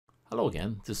Hello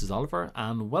again, this is Oliver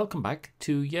and welcome back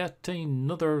to yet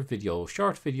another video,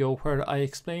 short video where I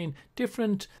explain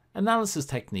different analysis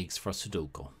techniques for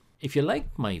Sudoku. If you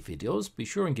like my videos, be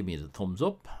sure and give me the thumbs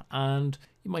up, and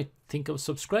you might think of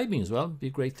subscribing as well, be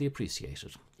greatly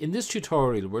appreciated. In this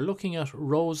tutorial we're looking at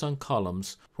rows and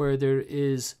columns where there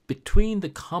is, between the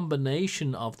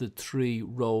combination of the three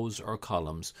rows or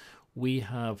columns, we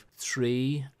have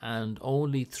three and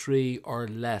only three or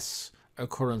less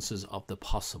occurrences of the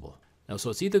possible. Now, so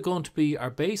it's either going to be, our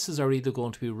bases are either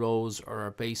going to be rows or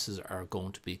our bases are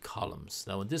going to be columns.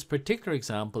 Now in this particular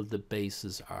example the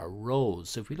bases are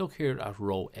rows. So if we look here at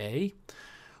row A,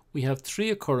 we have three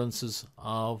occurrences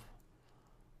of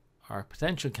our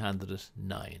potential candidate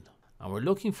 9, and we're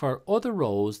looking for other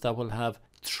rows that will have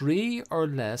three or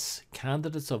less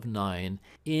candidates of 9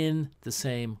 in the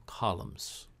same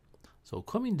columns. So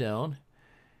coming down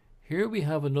here we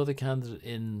have another candidate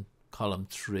in column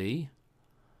 3.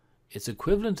 Its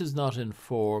equivalent is not in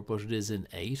 4 but it is in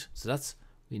 8, so that's,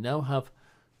 we now have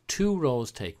 2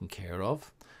 rows taken care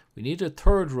of. We need a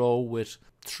third row with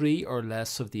 3 or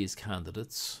less of these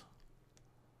candidates,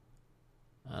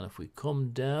 and if we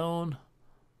come down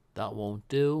that won't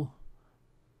do.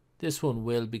 This one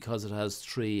will, because it has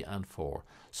 3 and 4.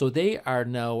 So they are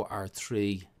now our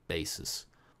 3 bases: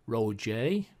 row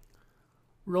J,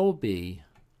 row B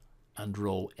and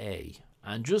row A.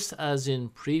 And just as in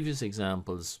previous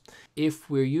examples, if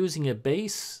we're using a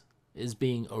base as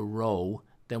being a row,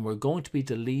 then we're going to be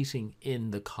deleting in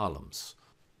the columns.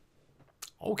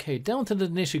 Okay, down to the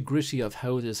nitty-gritty of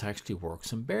how this actually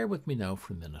works, and bear with me now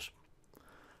for a minute.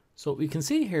 So we can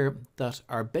see here that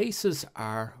our bases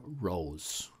are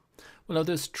rows. Well, now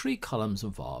there's 3 columns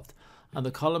involved, and the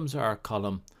columns are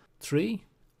column 3,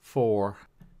 4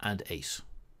 and 8.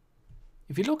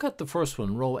 If you look at the first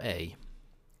one, row A,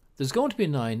 there's going to be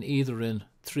 9 either in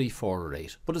 3, 4 or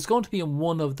 8, but it's going to be in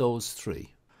one of those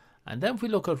 3. And then if we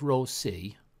look at row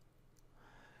C,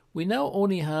 we now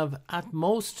only have at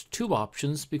most 2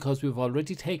 options because we've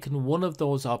already taken one of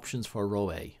those options for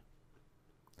row A.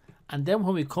 And then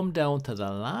when we come down to the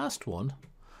last one,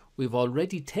 we've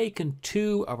already taken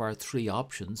 2 of our 3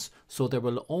 options, so there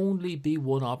will only be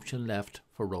 1 option left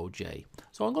for row J.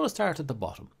 So I'm going to start at the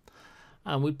bottom.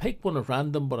 And we'll pick one at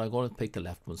random, but I'm going to pick the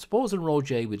left one. Suppose in row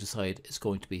J we decide it's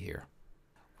going to be here.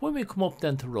 When we come up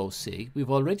then to row C,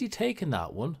 we've already taken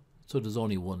that one, so there's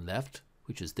only one left,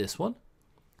 which is this one.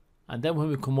 And then when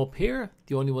we come up here,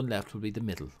 the only one left will be the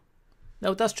middle.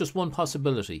 Now that's just one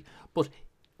possibility, but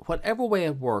whatever way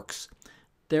it works,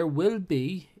 there will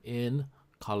be in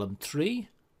column 3,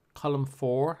 column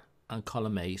 4 and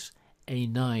column 8 a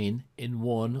 9 in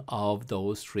one of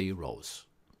those 3 rows.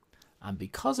 And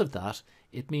because of that,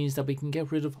 it means that we can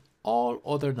get rid of all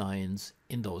other 9s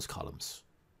in those columns,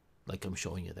 like I'm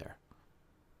showing you there.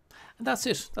 And that's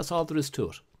it. That's all there is to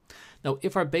it. Now,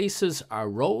 if our bases are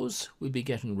rows, we'll be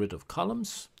getting rid of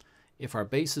columns. If our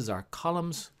bases are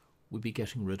columns, we'll be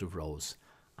getting rid of rows.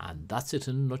 And that's it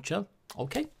in a nutshell.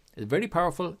 Okay, it's very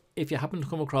powerful. If you happen to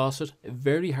come across it,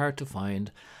 very hard to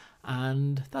find.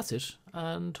 And that's it.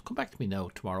 And come back to me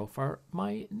now tomorrow for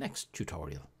my next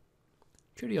tutorial.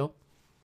 Cheerio.